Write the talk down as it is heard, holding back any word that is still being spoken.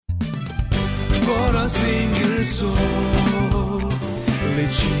single soul,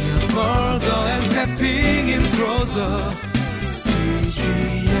 reaching further and stepping in closer.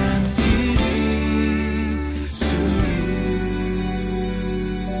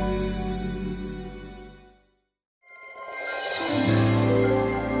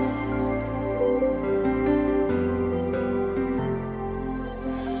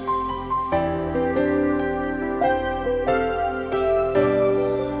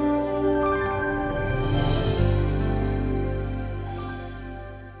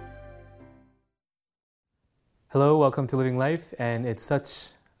 Hello, welcome to Living Life, and it's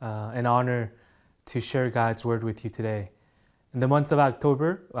such an honor to share God's Word with you today. In the month of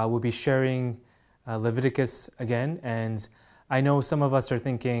October, we'll be sharing Leviticus again, and I know some of us are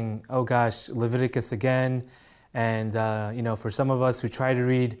thinking, oh gosh, Leviticus again, and for some of us who try to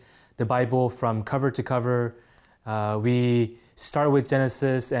read the Bible from cover to cover, we start with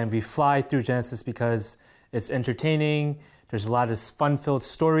Genesis and we fly through Genesis because it's entertaining, there's a lot of fun-filled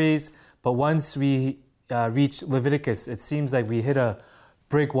stories, but once we reach Leviticus, it seems like we hit a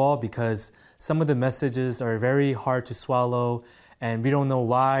brick wall because some of the messages are very hard to swallow and we don't know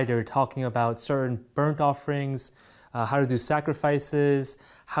why. They're talking about certain burnt offerings, how to do sacrifices,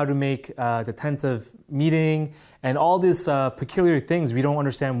 how to make the tent of meeting, and all these peculiar things. We don't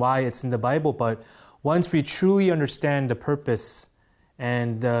understand why it's in the Bible, but once we truly understand the purpose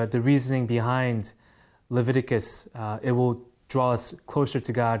and the reasoning behind Leviticus, it will draw us closer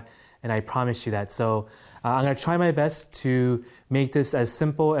to God, and I promise you that. So I'm going to try my best to make this as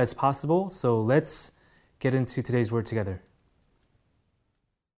simple as possible. So let's get into today's word together.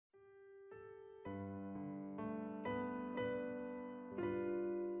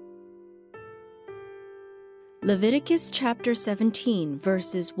 Leviticus chapter 17,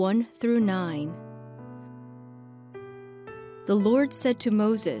 verses 1 through 9. The Lord said to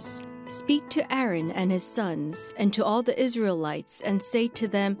Moses, "Speak to Aaron and his sons, and to all the Israelites, and say to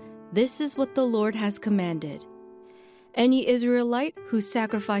them, This is what the Lord has commanded. Any Israelite who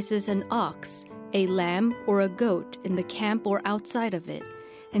sacrifices an ox, a lamb, or a goat in the camp or outside of it,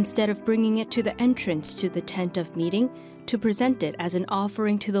 instead of bringing it to the entrance to the tent of meeting, to present it as an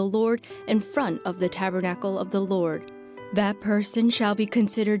offering to the Lord in front of the tabernacle of the Lord, that person shall be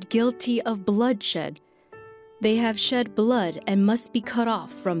considered guilty of bloodshed. They have shed blood and must be cut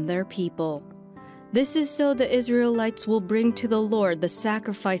off from their people. This is so the Israelites will bring to the Lord the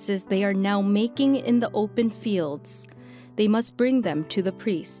sacrifices they are now making in the open fields. They must bring them to the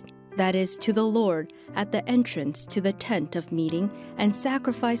priest, that is, to the Lord, at the entrance to the tent of meeting, and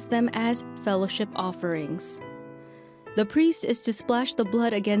sacrifice them as fellowship offerings. The priest is to splash the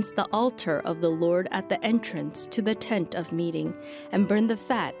blood against the altar of the Lord at the entrance to the tent of meeting, and burn the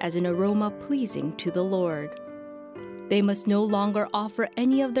fat as an aroma pleasing to the Lord. They must no longer offer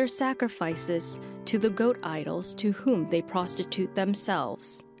any of their sacrifices to the goat idols to whom they prostitute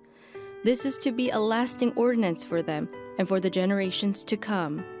themselves. This is to be a lasting ordinance for them and for the generations to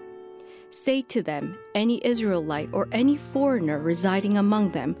come. Say to them, any Israelite or any foreigner residing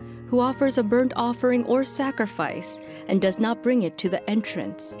among them who offers a burnt offering or sacrifice and does not bring it to the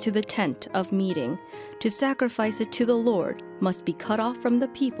entrance to the tent of meeting to sacrifice it to the Lord must be cut off from the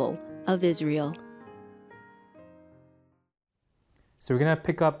people of Israel." So we're going to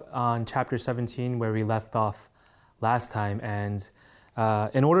pick up on chapter 17 where we left off last time. And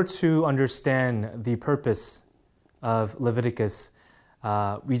in order to understand the purpose of Leviticus,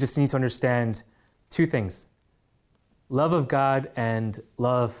 we just need to understand two things: love of God and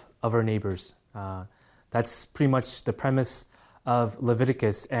love of our neighbors. That's pretty much the premise of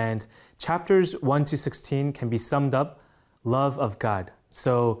Leviticus. And chapters 1 to 16 can be summed up love of God.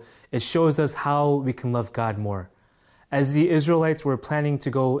 So it shows us how we can love God more. As the Israelites were planning to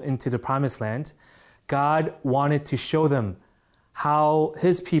go into the promised land, God wanted to show them how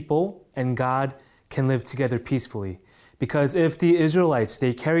His people and God can live together peacefully. Because if the Israelites,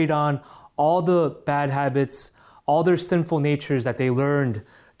 they carried on all the bad habits, all their sinful natures that they learned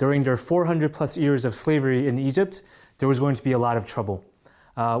during their 400 plus years of slavery in Egypt, there was going to be a lot of trouble.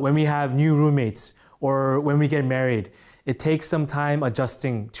 When we have new roommates or when we get married, it takes some time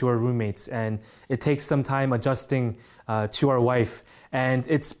adjusting to our roommates, and it takes some time adjusting to our wife. And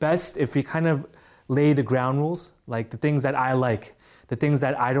it's best if we kind of lay the ground rules, like the things that I like, the things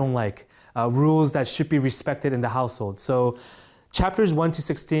that I don't like, rules that should be respected in the household. So chapters 1 to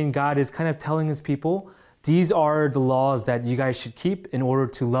 16, God is kind of telling His people, these are the laws that you guys should keep in order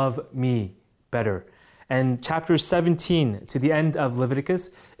to love me better. And chapter 17 to the end of Leviticus,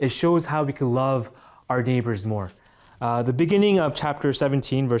 it shows how we can love our neighbors more. The beginning of chapter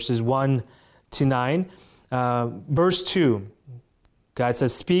 17, verses 1 to 9, verse 2, God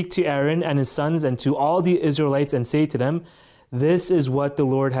says, "Speak to Aaron and his sons and to all the Israelites and say to them, this is what the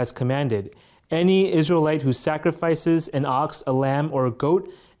Lord has commanded. Any Israelite who sacrifices an ox, a lamb, or a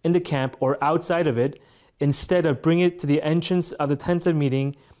goat in the camp or outside of it, instead of bringing it to the entrance of the tent of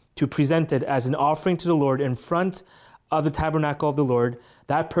meeting to present it as an offering to the Lord in front of the tabernacle of the Lord,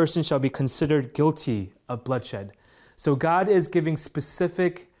 that person shall be considered guilty of bloodshed." So God is giving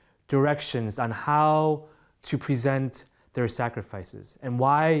specific directions on how to present their sacrifices. And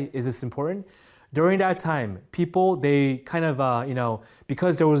why is this important? During that time, people, they kind of,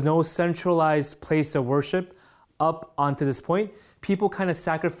 because there was no centralized place of worship up onto this point, people kind of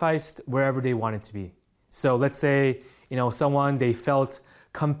sacrificed wherever they wanted to be. So let's say, someone, they felt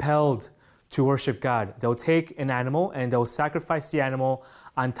compelled to worship God. They'll take an animal and they'll sacrifice the animal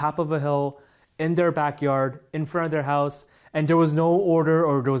on top of a hill, in their backyard, in front of their house, and there was no order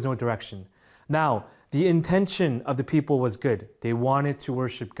or there was no direction. Now, the intention of the people was good. They wanted to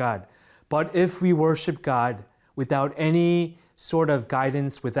worship God. But if we worship God without any sort of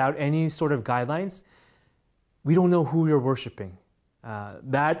guidance, without any sort of guidelines, we don't know who we're worshiping.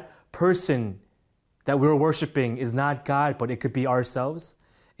 That person that we're worshiping is not God, but it could be ourselves.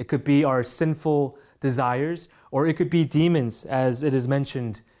 It could be our sinful desires, or it could be demons, as it is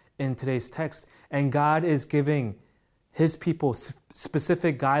mentioned in today's text. And God is giving His people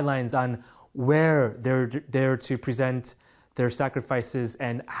specific guidelines on where they're to present their sacrifices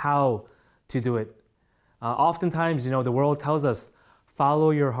and how to do it. Oftentimes, the world tells us,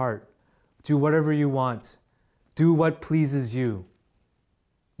 follow your heart, do whatever you want, do what pleases you.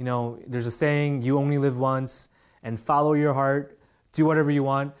 There's a saying, you only live once, and follow your heart, do whatever you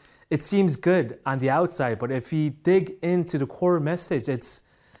want. It seems good on the outside, but if we dig into the core message, it's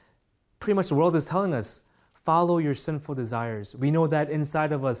pretty much the world is telling us, follow your sinful desires. We know that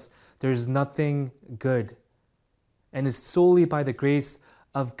inside of us, there's nothing good. And it's solely by the grace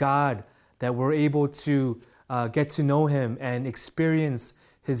of God that we're able to get to know Him and experience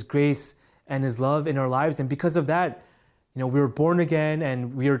His grace and His love in our lives. And because of that, we're born again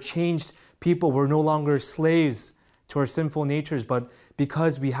and we are changed people. We're no longer slaves to our sinful natures, but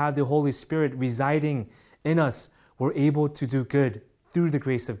because we have the Holy Spirit residing in us, we're able to do good through the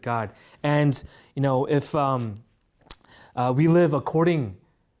grace of God. And, if we live according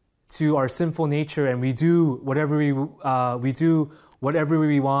to our sinful nature and we do whatever we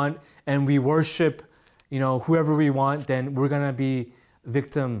want and we worship, whoever we want, then we're going to be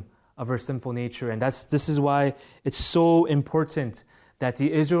victim of our sinful nature. And this is why it's so important that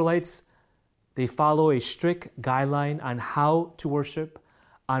the Israelites, they follow a strict guideline on how to worship,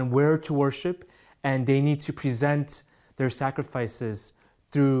 on where to worship, and they need to present their sacrifices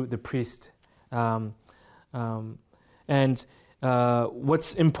through the priest.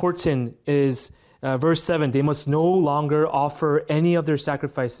 What's important is verse 7, they must no longer offer any of their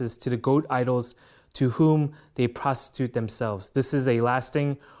sacrifices to the goat idols to whom they prostitute themselves. This is a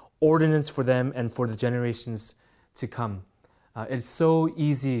lasting ordinance for them and for the generations to come. It's so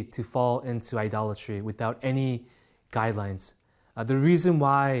easy to fall into idolatry without any guidelines. The reason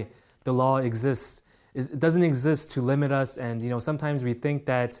why the law exists is it doesn't exist to limit us. And sometimes we think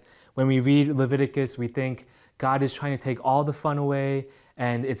that when we read Leviticus, we think God is trying to take all the fun away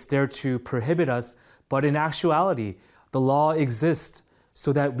and it's there to prohibit us. But in actuality, the law exists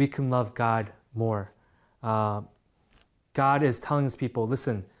so that we can love God more. God is telling His people,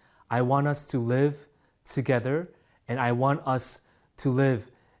 listen, I want us to live together, and I want us to live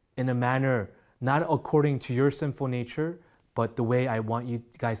in a manner not according to your sinful nature, but the way I want you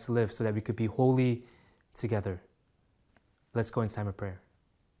guys to live so that we could be holy together. Let's go into time of prayer.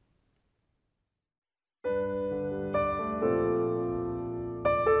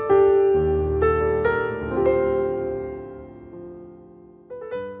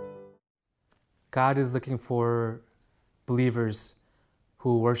 God is looking for believers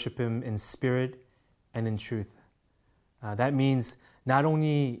who worship Him in spirit and in truth. That means not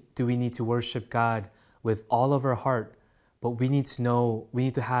only do we need to worship God with all of our heart, but we need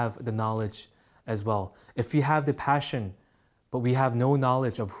to have the knowledge as well. If we have the passion, but we have no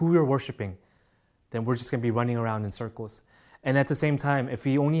knowledge of who we're worshiping, then we're just going to be running around in circles. And at the same time, if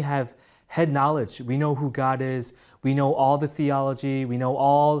we only have head knowledge, we know who God is, we know all the theology, we know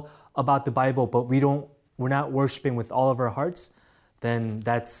all about the Bible, but we're not worshiping with all of our hearts, then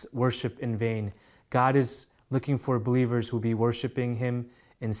that's worship in vain. God is looking for believers who will be worshiping Him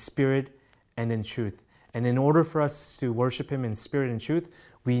in spirit and in truth. And in order for us to worship Him in spirit and truth,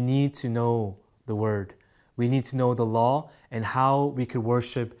 we need to know the Word. We need to know the law and how we could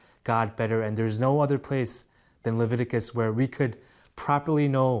worship God better. And there's no other place than Leviticus where we could properly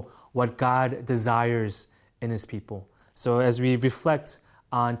know what God desires in His people. So as we reflect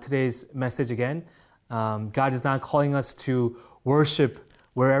on today's message again, God is not calling us to worship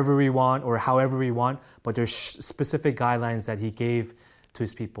wherever we want or however we want, but there's specific guidelines that He gave to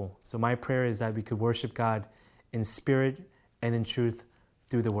His people. So my prayer is that we could worship God in spirit and in truth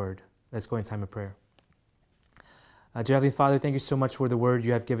through the Word. Let's go in time of prayer. Dear Heavenly Father, thank you so much for the Word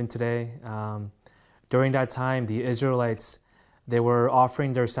you have given today. During that time, the Israelites, they were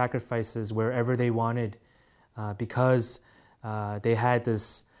offering their sacrifices wherever they wanted because they had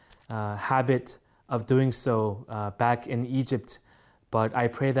this habit of doing so back in Egypt. But I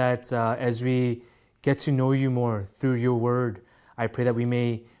pray that as we get to know you more through your word, I pray that we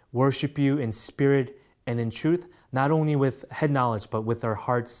may worship you in spirit and in truth, not only with head knowledge, but with our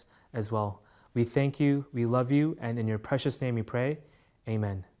hearts as well. We thank you, we love you, and in your precious name we pray.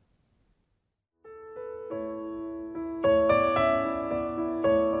 Amen.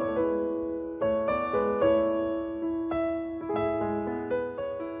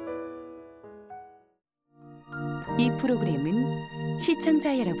 이 프로그램은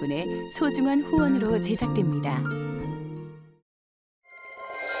시청자 여러분의 소중한 후원으로 제작됩니다.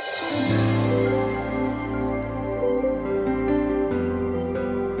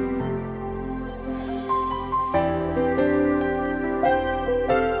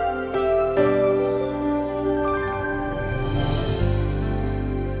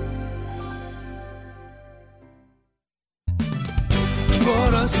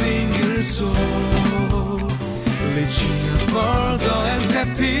 For a single soul, reaching further and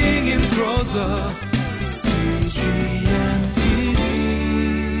stepping in closer. See